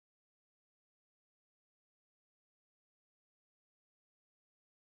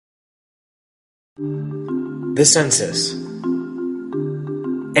The census,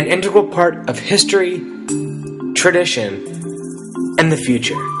 an integral part of history, tradition, and the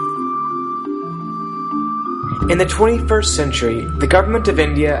future. In the 21st century, the government of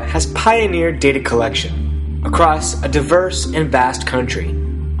India has pioneered data collection across a diverse and vast country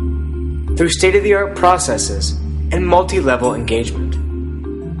through state-of-the-art processes and multi-level engagement.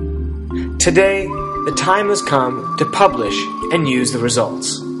 Today, the time has come to publish and use the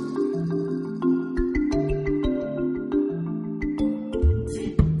results.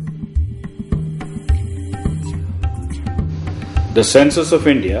 The Census of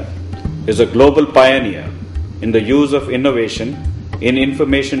India is a global pioneer in the use of innovation in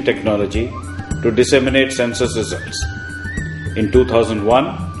information technology to disseminate census results. In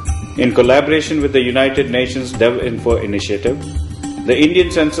 2001, in collaboration with the United Nations Devinfo initiative, the Indian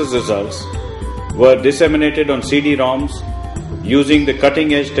census results were disseminated on CD-ROMs using the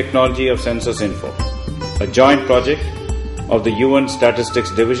cutting-edge technology of CensusInfo, a joint project of the UN Statistics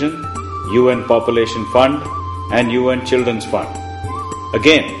Division, UN Population Fund, and UN Children's Fund.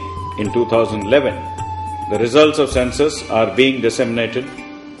 Again, in 2011, the results of census are being disseminated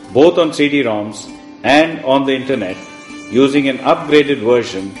both on CD-ROMs and on the internet using an upgraded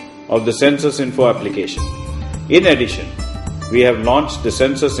version of the CensusInfo application. In addition, we have launched the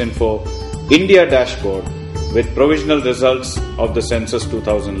CensusInfo India dashboard with provisional results of the census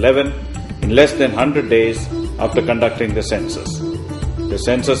 2011 in less than 100 days after conducting the census. The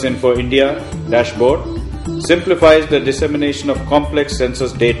CensusInfo India dashboard simplifies the dissemination of complex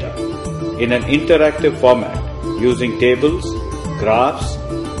census data in an interactive format using tables, graphs,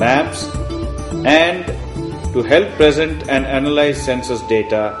 maps, and to help present and analyze census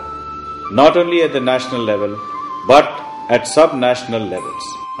data not only at the national level but at sub-national levels.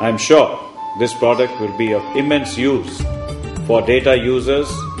 I am sure this product will be of immense use for data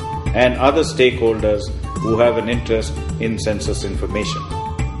users and other stakeholders who have an interest in census information.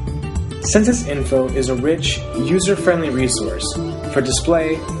 CensusInfo is a rich, user-friendly resource for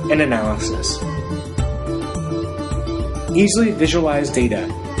display and analysis. Easily visualize data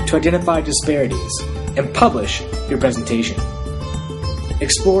to identify disparities and publish your presentation.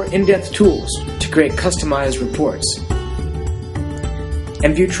 Explore in-depth tools to create customized reports.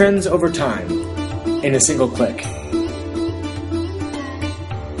 And view trends over time in a single click.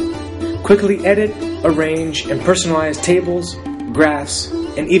 Quickly edit, arrange, and personalize tables, graphs,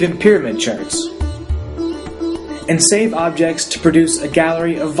 and even pyramid charts. And save objects to produce a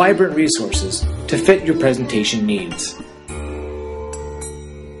gallery of vibrant resources to fit your presentation needs.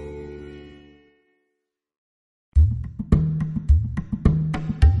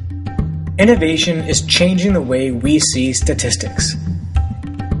 Innovation is changing the way we see statistics.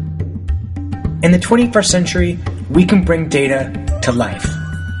 In the 21st century, we can bring data to life.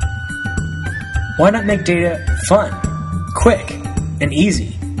 Why not make data fun, quick, and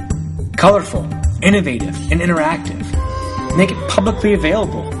easy, colorful, innovative, and interactive? Make it publicly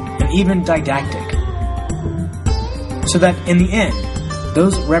available and even didactic, so that in the end,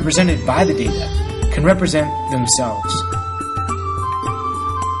 those represented by the data can represent themselves.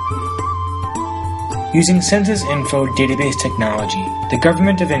 Using CensusInfo database technology, the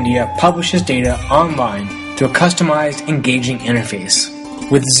Government of India publishes data online through a customized, engaging interface.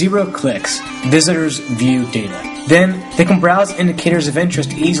 With 0 clicks, visitors view data. Then, they can browse indicators of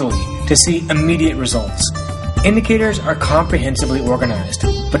interest easily to see immediate results. Indicators are comprehensively organized,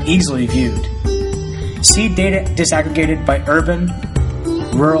 but easily viewed. See data disaggregated by urban,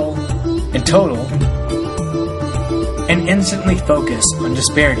 rural, and total, and instantly focus on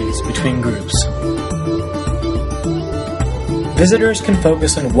disparities between groups. Visitors can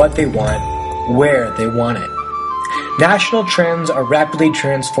focus on what they want, where they want it. National trends are rapidly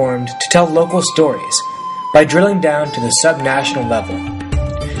transformed to tell local stories by drilling down to the sub-national level.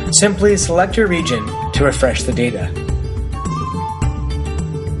 Simply select your region to refresh the data.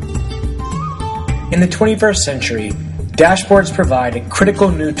 In the 21st century, dashboards provide a critical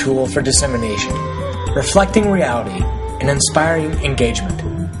new tool for dissemination, reflecting reality and inspiring engagement,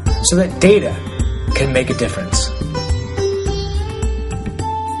 so that data can make a difference.